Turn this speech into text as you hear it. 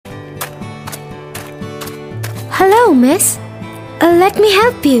Hello, miss. Let me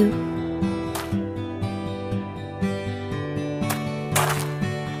help you.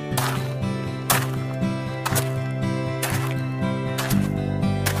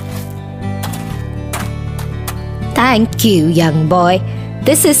 Thank you, young boy.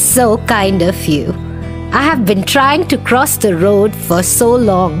 This is so kind of you. I have been trying to cross the road for so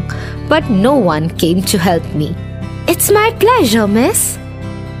long, but no one came to help me. It's my pleasure, miss.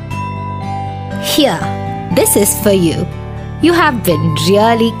 Here, this is for you. You have been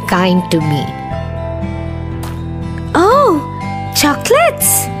really kind to me. Oh,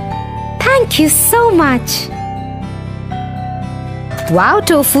 chocolates! Thank you so much. Wow,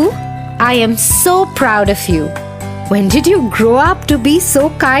 Tofu, I am so proud of you. When did you grow up to be so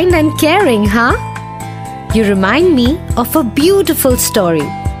kind and caring, huh? You remind me of a beautiful story.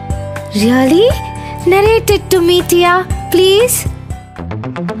 Really? Narrate it to me, Tia, please.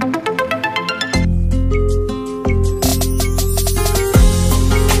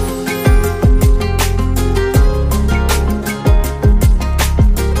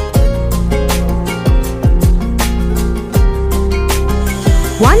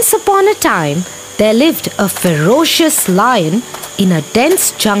 Once upon a time, there lived a ferocious lion in a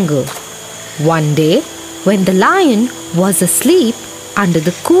dense jungle. One day, when the lion was asleep under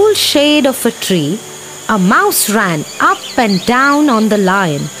the cool shade of a tree, a mouse ran up and down on the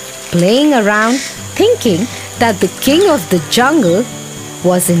lion, playing around, thinking that the king of the jungle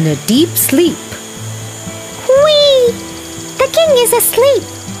was in a deep sleep. Whee! The king is asleep.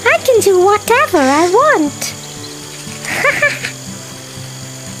 I can do whatever I want.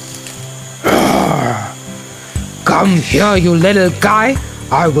 Come here, you little guy.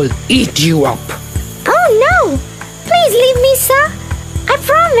 I will eat you up. Oh no! Please leave me, sir. I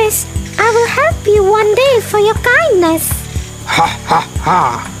promise I will help you one day for your kindness. Ha ha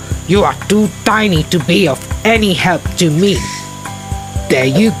ha! You are too tiny to be of any help to me. There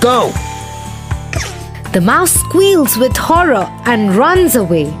you go. The mouse squeals with horror and runs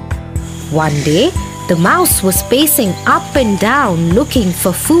away. One day, the mouse was pacing up and down looking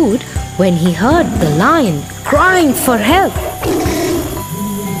for food when he heard the lion crying for help.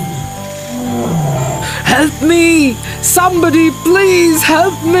 Help me! Somebody please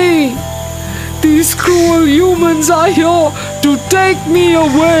help me! These cruel humans are here to take me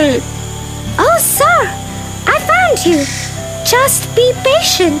away. Oh, sir! I found you. Just be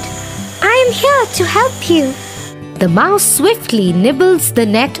patient. I am here to help you. The mouse swiftly nibbles the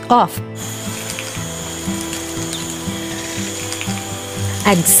net off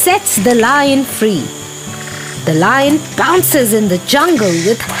and sets the lion free. The lion bounces in the jungle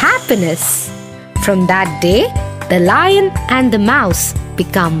with happiness. From that day, the lion and the mouse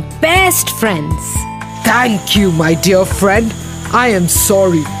become best friends. Thank you, my dear friend. I am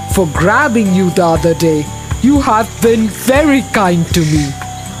sorry for grabbing you the other day. You have been very kind to me.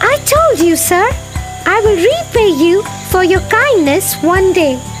 I told you, sir. I will repay you for your kindness one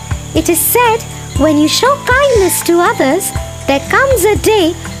day. It is said, when you show kindness to others, there comes a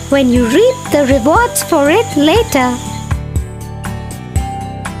day when you reap the rewards for it later.